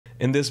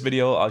In this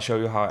video, I'll show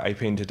you how I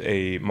painted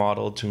a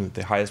model to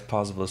the highest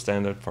possible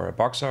standard for a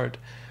box art,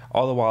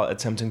 all the while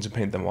attempting to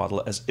paint the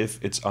model as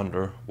if it's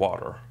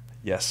underwater.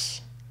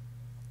 Yes,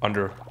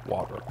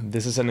 underwater.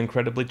 This is an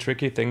incredibly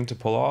tricky thing to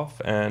pull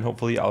off, and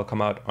hopefully I'll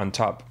come out on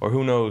top. Or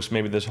who knows,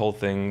 maybe this whole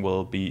thing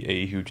will be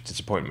a huge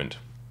disappointment.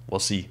 We'll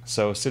see.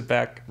 So sit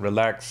back,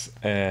 relax,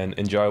 and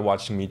enjoy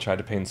watching me try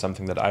to paint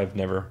something that I've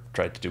never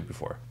tried to do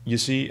before. You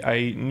see,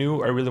 I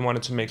knew I really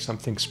wanted to make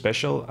something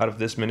special out of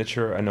this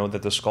miniature. I know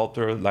that the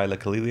sculptor Leila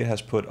Khalili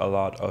has put a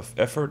lot of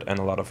effort and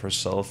a lot of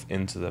herself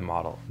into the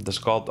model. The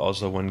sculpt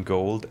also won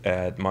gold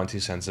at Monte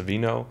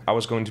Sansevino. I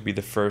was going to be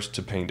the first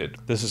to paint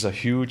it. This is a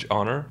huge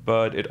honor,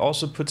 but it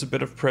also puts a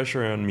bit of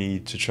pressure on me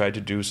to try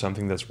to do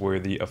something that's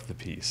worthy of the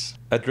piece.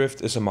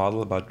 Adrift is a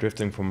model about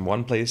drifting from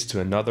one place to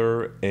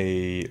another,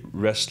 a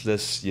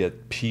restless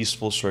yet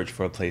peaceful search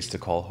for a place to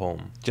call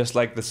home. Just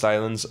like the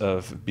silence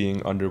of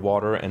being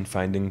underwater and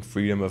finding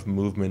freedom of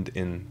movement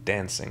in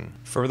dancing.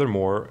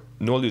 Furthermore,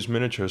 Norlys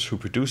Miniatures, who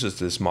produces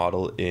this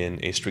model in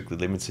a strictly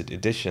limited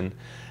edition,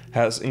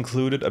 has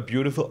included a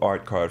beautiful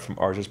art card from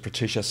artist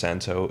Patricia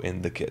Santo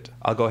in the kit.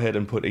 I'll go ahead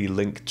and put a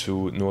link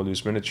to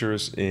Norlys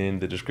Miniatures in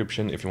the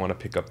description if you want to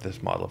pick up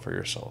this model for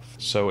yourself.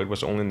 So it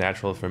was only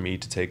natural for me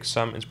to take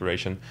some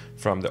inspiration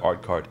from the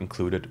art card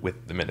included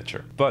with the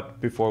miniature.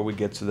 But before we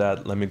get to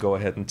that, let me go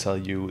ahead and tell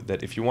you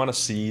that if you want to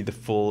see the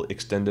full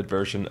extended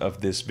version of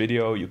this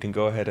video, you can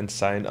go ahead and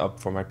sign up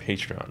for my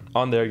Patreon.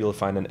 On there you'll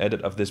find an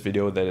edit of this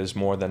video that is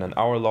more than an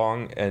hour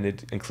long, and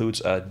it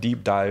includes a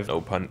deep dive, no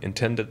pun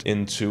intended,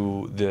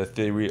 into the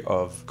theory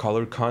of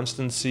color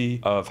constancy,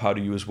 of how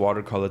to use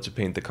watercolor to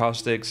paint the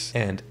caustics,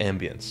 and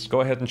ambience. Go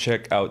ahead and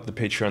check out the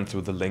Patreon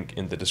through the link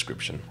in the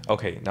description.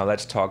 Okay, now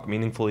let's talk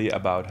meaningfully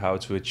about how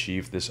to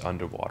achieve this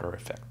underwater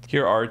effect.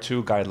 Here are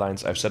two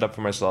guidelines I've set up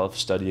for myself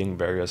studying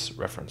various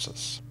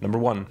references. Number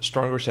 1,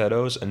 stronger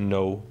shadows and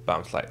no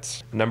bounce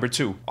lights. Number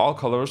 2, all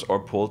colors are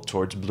pulled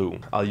towards blue.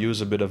 I'll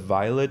use a bit of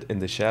violet in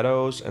the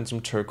shadows and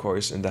some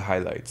turquoise in the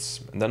highlights.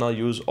 And then I'll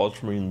use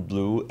ultramarine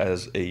blue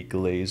as a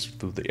glaze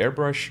through the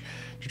airbrush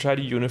to try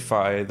to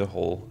unify the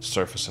whole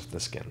surface of the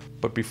skin.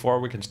 But before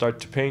we can start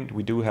to paint,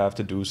 we do have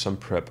to do some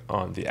prep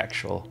on the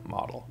actual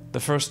model. The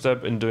first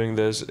step in doing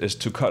this is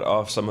to cut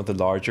off some of the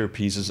larger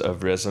pieces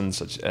of resin,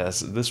 such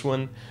as this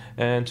one,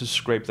 and to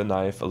scrape the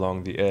knife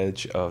along the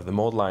edge of the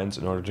mold lines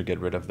in order to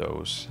get rid of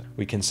those.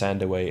 We can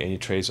sand away any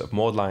trace of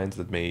mold lines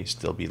that may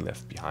still be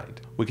left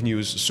behind. We can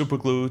use super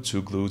glue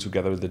to glue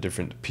together the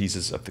different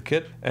pieces of the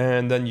kit,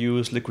 and then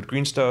use liquid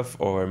green stuff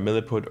or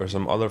milliput or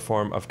some other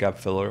form of gap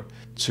filler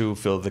to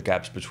fill the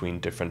gaps between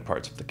different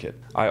parts of the kit.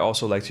 I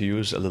also like to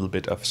use a little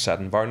bit of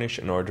satin varnish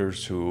in order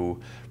to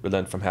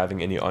relent from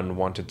having any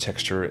unwanted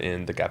texture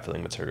in the gap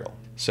filling material.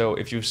 So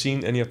if you've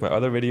seen any of my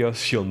other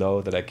videos, you'll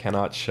know that I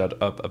cannot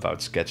shut up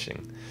about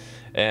sketching.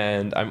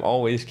 And I'm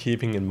always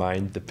keeping in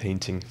mind the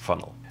painting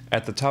funnel.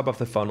 At the top of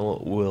the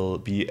funnel will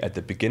be at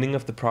the beginning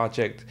of the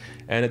project,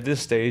 and at this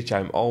stage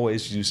I'm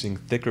always using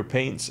thicker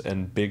paints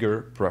and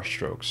bigger brush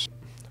strokes.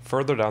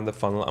 Further down the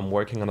funnel I'm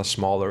working on a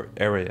smaller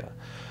area.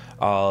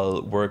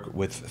 I'll work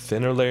with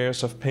thinner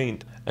layers of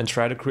paint and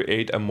try to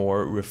create a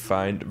more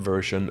refined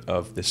version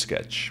of the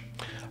sketch.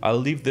 I'll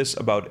leave this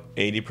about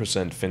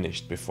 80%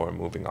 finished before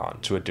moving on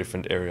to a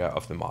different area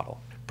of the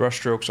model. Brush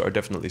strokes are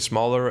definitely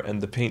smaller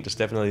and the paint is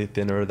definitely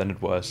thinner than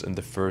it was in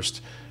the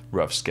first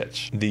rough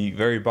sketch. The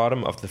very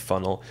bottom of the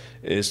funnel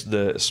is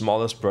the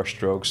smallest brush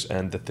strokes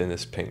and the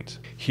thinnest paint.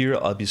 Here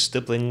I'll be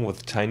stippling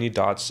with tiny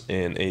dots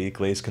in a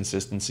glaze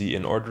consistency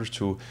in order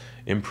to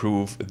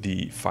improve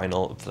the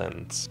final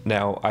blends.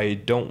 Now, I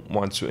don't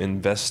want to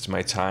invest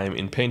my time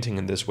in painting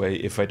in this way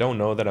if I don't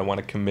know that I want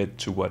to commit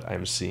to what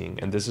I'm seeing,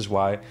 and this is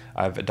why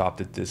I've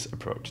adopted this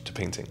approach to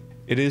painting.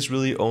 It is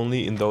really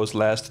only in those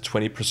last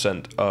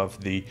 20%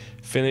 of the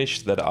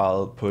finish that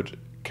I'll put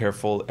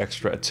careful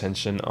extra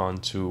attention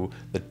onto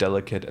the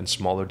delicate and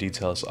smaller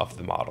details of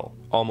the model.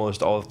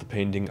 Almost all of the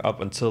painting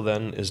up until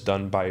then is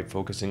done by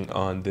focusing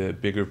on the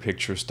bigger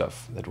picture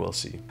stuff that we'll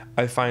see.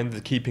 I find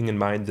that keeping in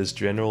mind this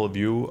general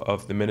view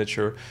of the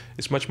miniature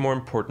is much more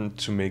important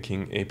to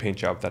making a paint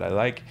job that I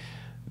like,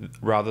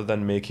 rather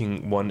than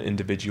making one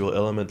individual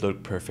element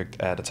look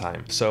perfect at a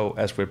time. So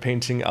as we're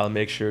painting, I'll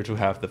make sure to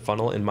have the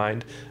funnel in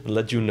mind and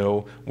let you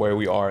know where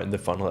we are in the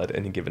funnel at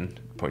any given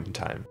point in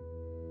time.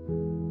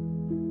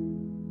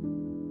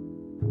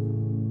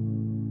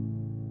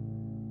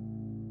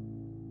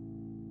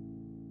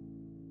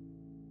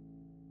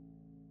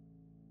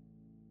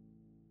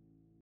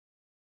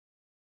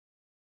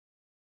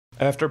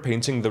 After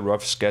painting the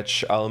rough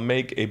sketch, I'll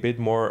make a bit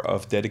more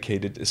of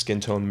dedicated skin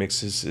tone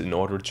mixes in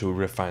order to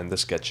refine the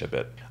sketch a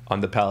bit.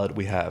 On the palette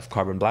we have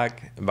carbon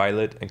black,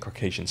 violet and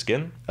Caucasian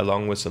skin,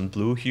 along with some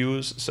blue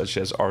hues such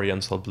as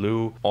oriental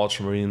blue,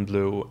 ultramarine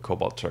blue,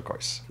 cobalt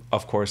turquoise.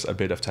 Of course a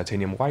bit of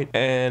titanium white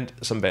and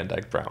some Van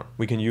Dyke brown.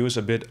 We can use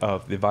a bit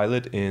of the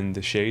violet in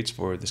the shades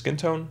for the skin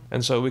tone,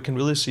 and so we can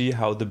really see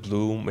how the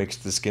blue makes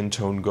the skin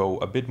tone go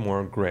a bit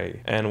more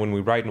gray. And when we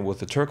brighten with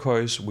the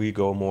turquoise, we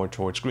go more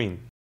towards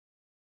green.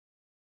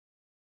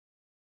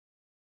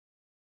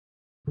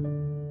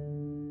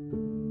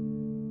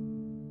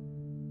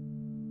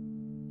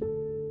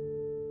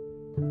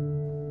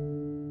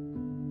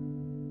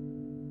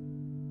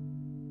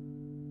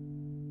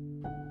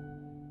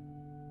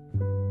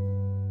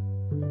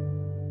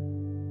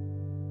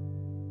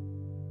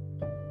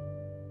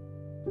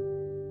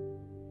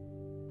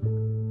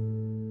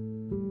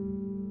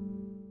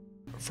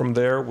 From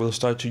there, we'll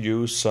start to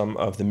use some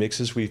of the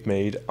mixes we've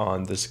made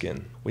on the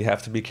skin. We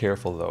have to be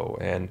careful though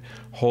and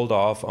hold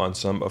off on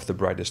some of the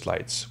brightest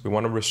lights. We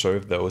want to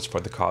reserve those for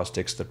the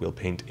caustics that we'll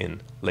paint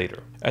in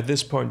later. At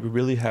this point, we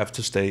really have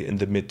to stay in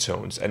the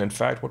mid-tones, and in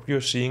fact what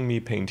you're seeing me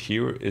paint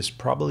here is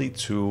probably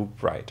too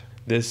bright.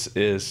 This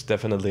is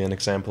definitely an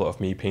example of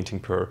me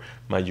painting per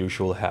my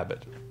usual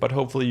habit, but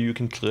hopefully you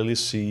can clearly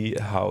see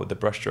how the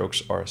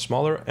brushstrokes are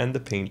smaller and the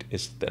paint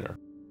is thinner.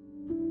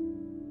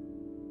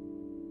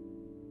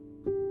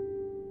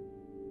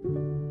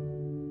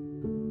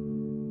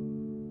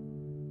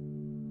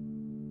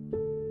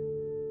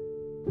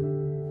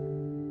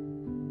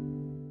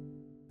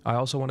 I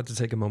also wanted to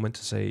take a moment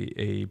to say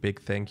a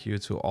big thank you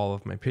to all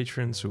of my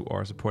patrons who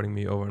are supporting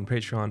me over on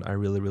Patreon. I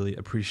really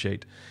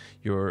appreciate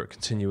your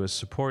continuous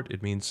support.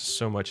 It means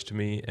so much to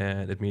me,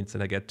 and it means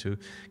that I get to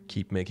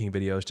keep making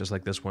videos just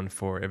like this one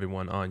for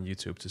everyone on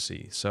YouTube to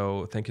see.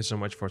 So thank you so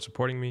much for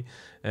supporting me,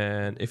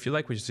 and if you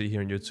like what you see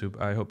here on YouTube,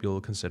 I hope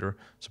you'll consider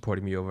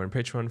supporting me over on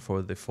Patreon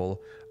for the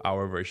full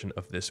hour version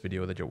of this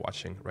video that you're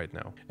watching right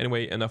now.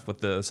 Anyway, enough with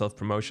the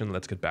self-promotion,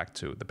 let's get back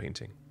to the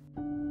painting.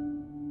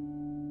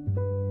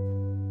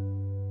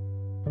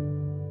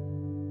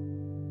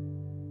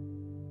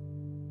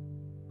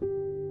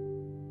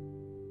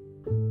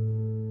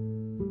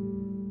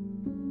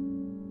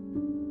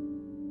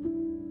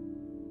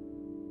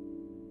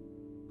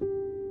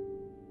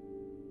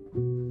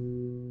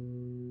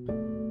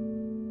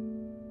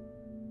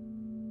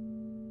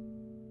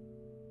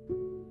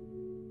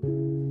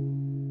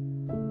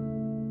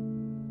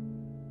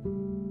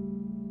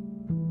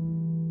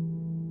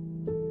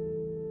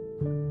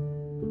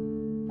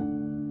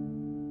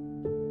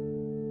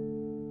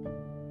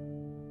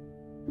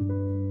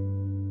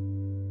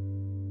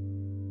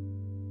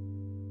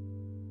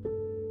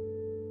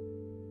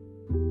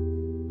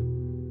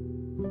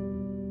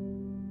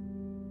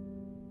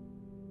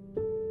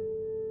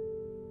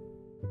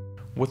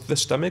 With the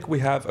stomach, we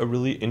have a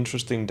really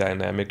interesting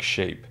dynamic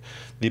shape.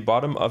 The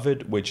bottom of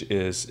it, which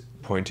is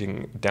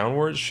pointing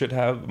downwards, should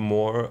have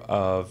more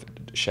of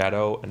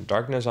shadow and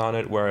darkness on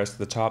it, whereas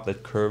the top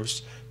that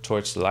curves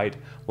towards the light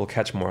will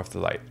catch more of the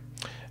light.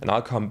 And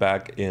I'll come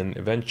back in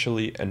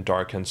eventually and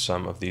darken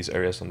some of these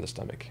areas on the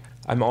stomach.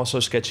 I'm also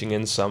sketching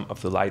in some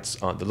of the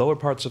lights on the lower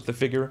parts of the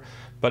figure,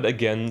 but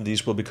again,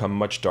 these will become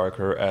much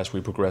darker as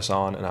we progress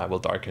on, and I will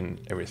darken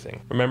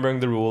everything. Remembering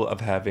the rule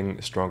of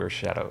having stronger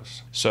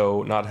shadows.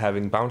 So not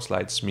having bounce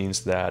lights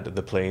means that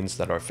the planes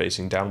that are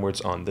facing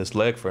downwards on this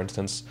leg, for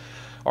instance,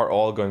 are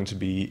all going to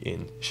be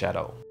in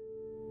shadow.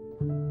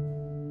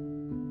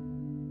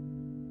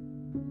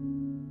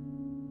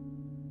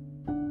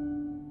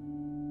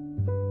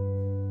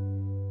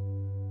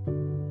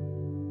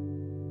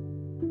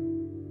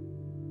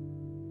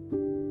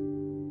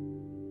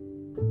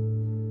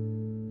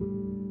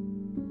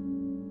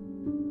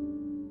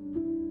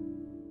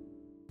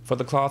 For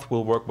the cloth,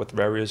 we'll work with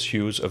various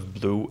hues of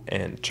blue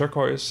and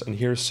turquoise, and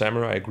here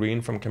samurai green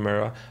from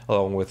Chimera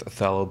along with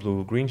phthalo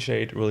blue green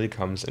shade really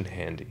comes in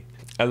handy.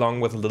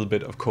 Along with a little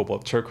bit of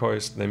cobalt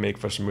turquoise, they make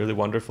for some really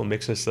wonderful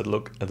mixes that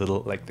look a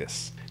little like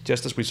this.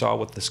 Just as we saw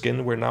with the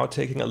skin, we're now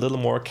taking a little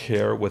more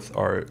care with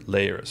our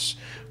layers.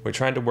 We're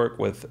trying to work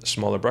with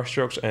smaller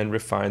brushstrokes and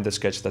refine the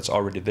sketch that's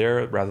already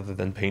there rather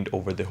than paint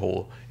over the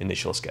whole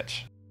initial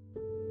sketch.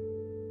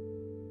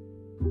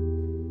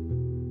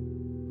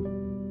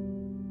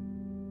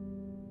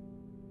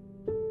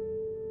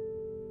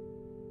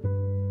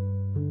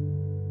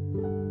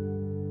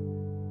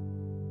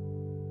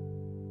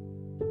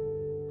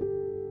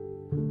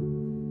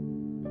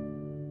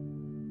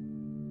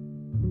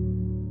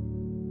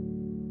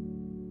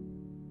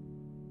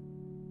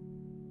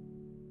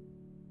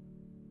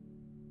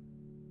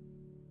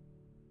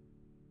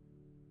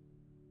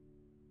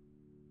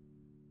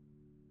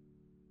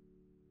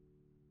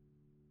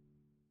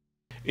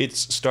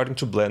 It's starting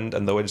to blend,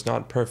 and though it's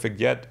not perfect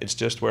yet, it's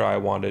just where I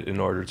want it in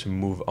order to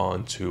move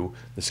on to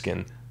the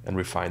skin and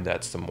refine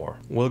that some more.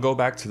 We'll go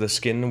back to the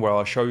skin where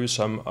I'll show you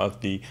some of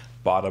the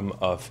bottom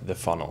of the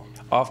funnel.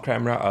 Off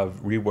camera,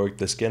 I've reworked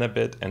the skin a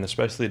bit and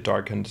especially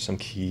darkened some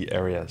key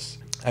areas.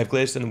 I've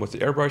glazed in with the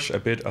airbrush a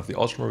bit of the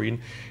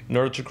ultramarine in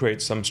order to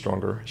create some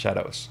stronger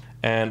shadows.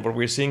 And what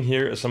we're seeing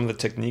here is some of the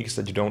techniques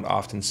that you don't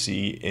often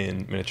see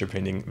in miniature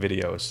painting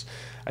videos.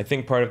 I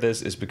think part of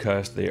this is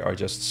because they are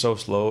just so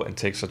slow and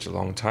take such a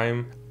long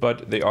time,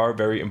 but they are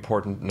very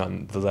important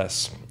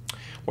nonetheless.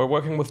 We're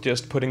working with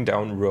just putting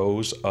down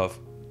rows of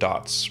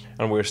dots,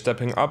 and we're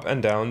stepping up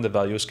and down the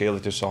value scale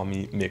that you saw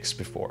me mix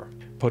before.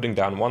 Putting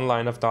down one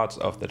line of dots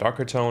of the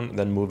darker tone,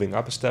 then moving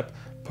up a step,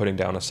 putting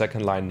down a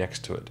second line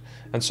next to it,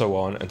 and so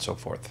on and so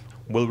forth.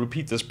 We'll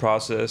repeat this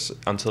process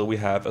until we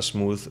have a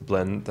smooth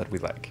blend that we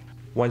like.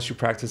 Once you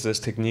practice this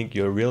technique,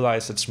 you'll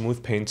realize that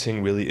smooth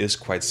painting really is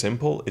quite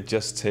simple. It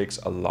just takes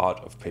a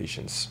lot of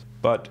patience.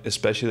 But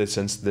especially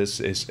since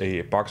this is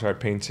a box art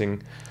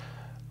painting,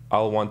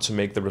 I'll want to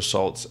make the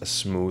results as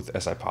smooth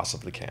as I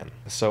possibly can.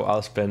 So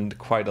I'll spend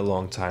quite a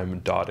long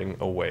time dotting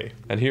away.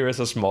 And here is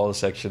a small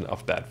section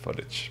of that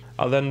footage.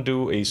 I'll then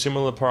do a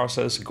similar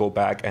process, go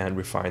back and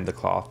refine the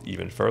cloth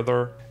even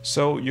further.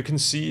 So you can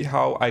see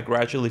how I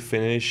gradually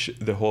finish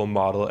the whole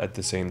model at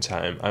the same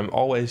time. I'm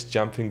always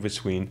jumping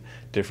between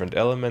different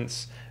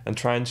elements and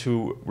trying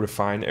to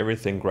refine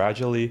everything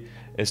gradually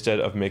instead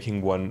of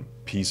making one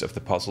piece of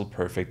the puzzle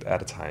perfect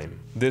at a time.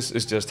 This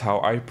is just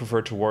how I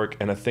prefer to work,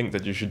 and I think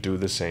that you should do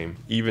the same,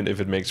 even if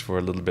it makes for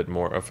a little bit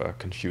more of a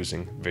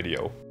confusing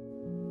video.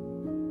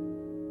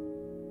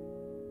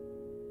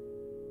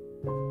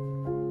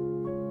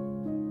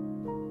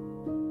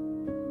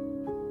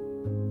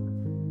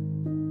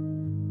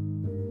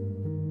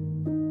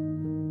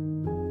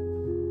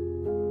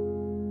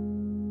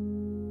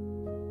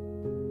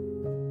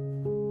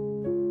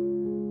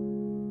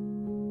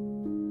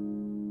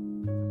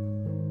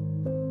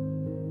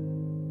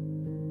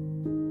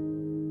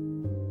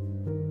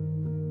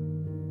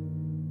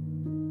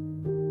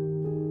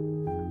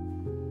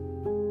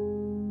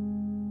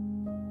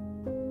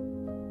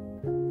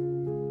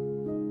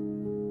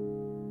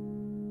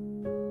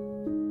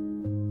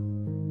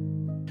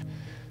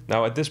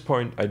 Now at this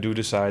point I do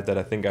decide that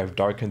I think I've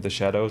darkened the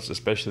shadows,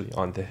 especially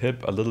on the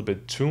hip, a little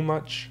bit too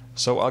much.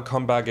 So I'll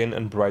come back in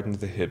and brighten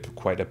the hip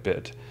quite a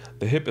bit.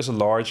 The hip is a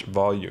large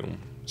volume,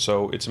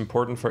 so it's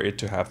important for it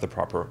to have the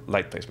proper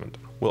light placement.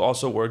 We'll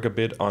also work a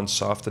bit on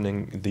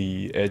softening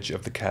the edge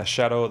of the cast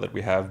shadow that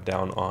we have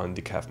down on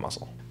the calf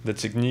muscle. The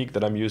technique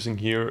that I'm using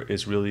here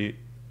is really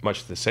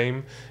much the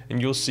same, and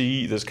you'll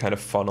see this kind of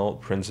funnel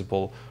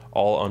principle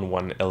all on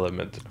one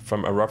element,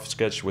 from a rough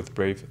sketch with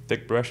brave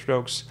thick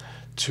brushstrokes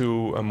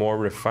to a more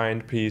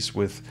refined piece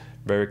with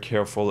very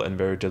careful and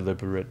very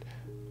deliberate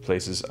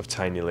places of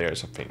tiny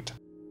layers of paint.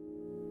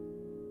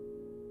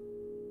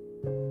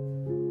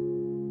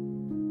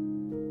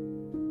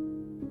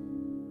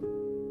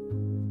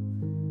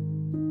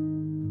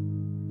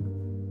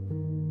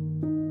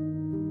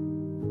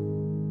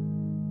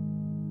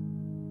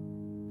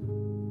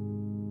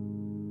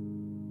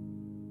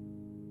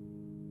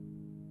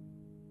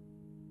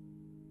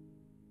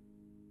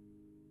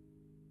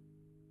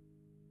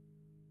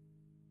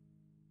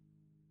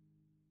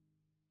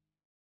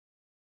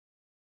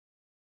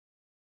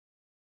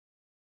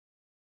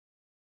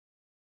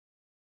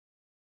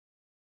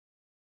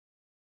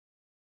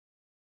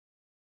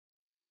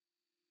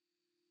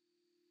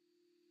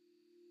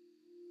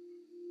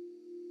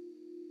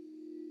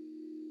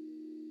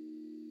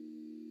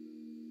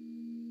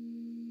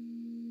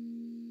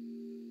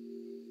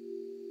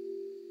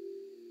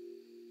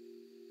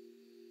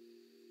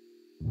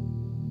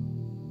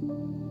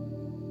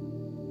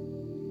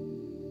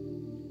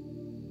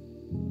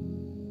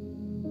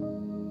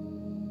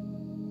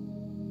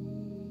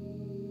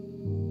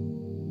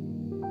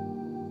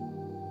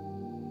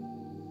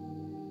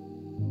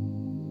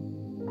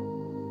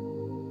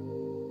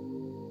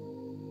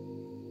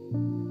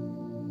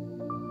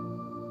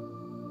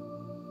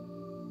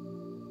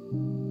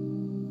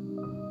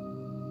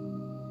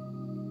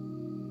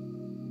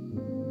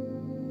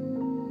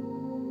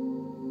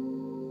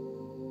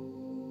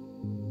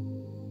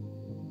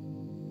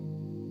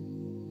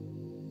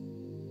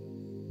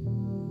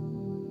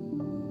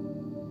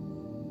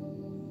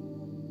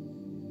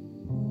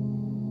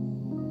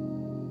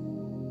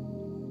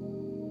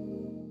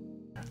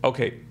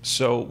 Okay,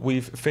 so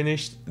we've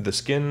finished the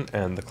skin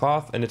and the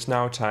cloth, and it's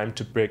now time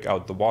to break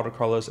out the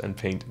watercolors and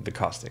paint the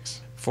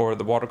caustics. For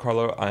the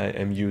watercolor, I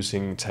am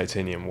using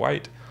titanium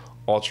white,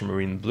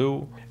 ultramarine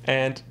blue,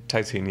 and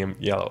titanium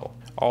yellow,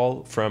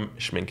 all from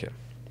Schminke.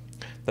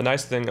 The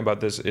nice thing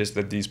about this is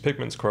that these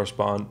pigments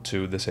correspond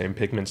to the same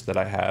pigments that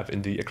I have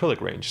in the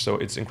acrylic range, so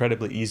it's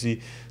incredibly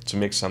easy to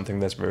make something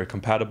that's very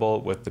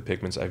compatible with the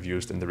pigments I've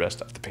used in the rest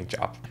of the paint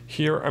job.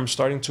 Here I'm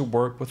starting to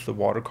work with the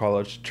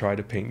watercolor to try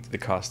to paint the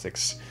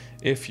caustics.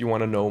 If you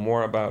want to know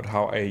more about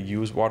how I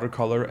use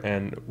watercolor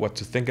and what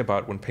to think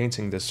about when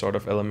painting this sort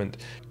of element,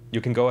 you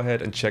can go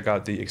ahead and check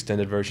out the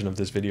extended version of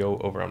this video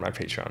over on my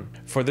Patreon.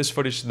 For this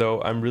footage though,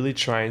 I'm really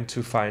trying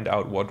to find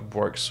out what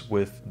works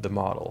with the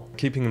model,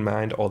 keeping in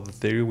mind all the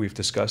theory we've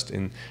discussed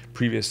in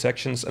previous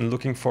sections and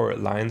looking for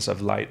lines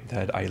of light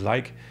that I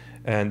like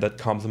and that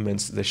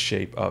complements the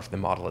shape of the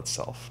model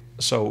itself.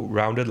 So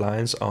rounded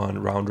lines on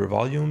rounder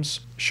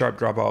volumes, sharp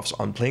drop-offs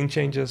on plane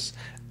changes,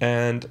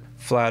 and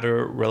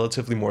flatter,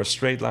 relatively more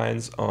straight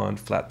lines on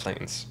flat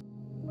planes.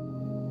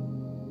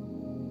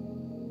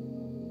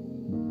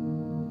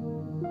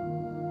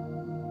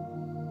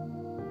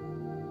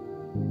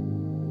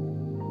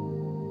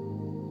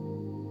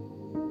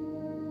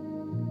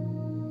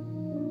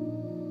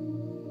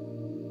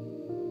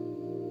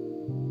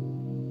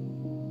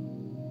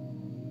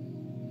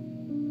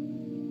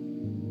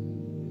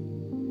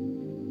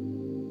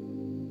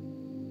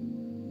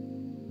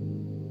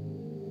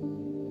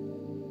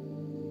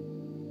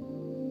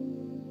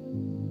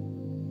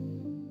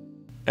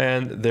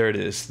 And there it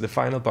is, the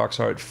final box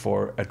art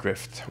for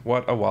Adrift.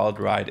 What a wild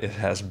ride it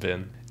has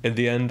been. In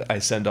the end, I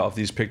sent off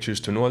these pictures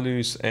to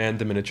Nordlys and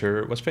the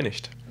miniature was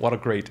finished. What a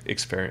great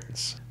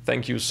experience.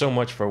 Thank you so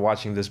much for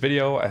watching this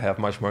video. I have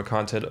much more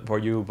content for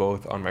you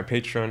both on my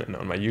Patreon and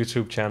on my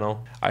YouTube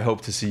channel. I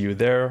hope to see you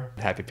there.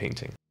 Happy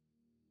painting.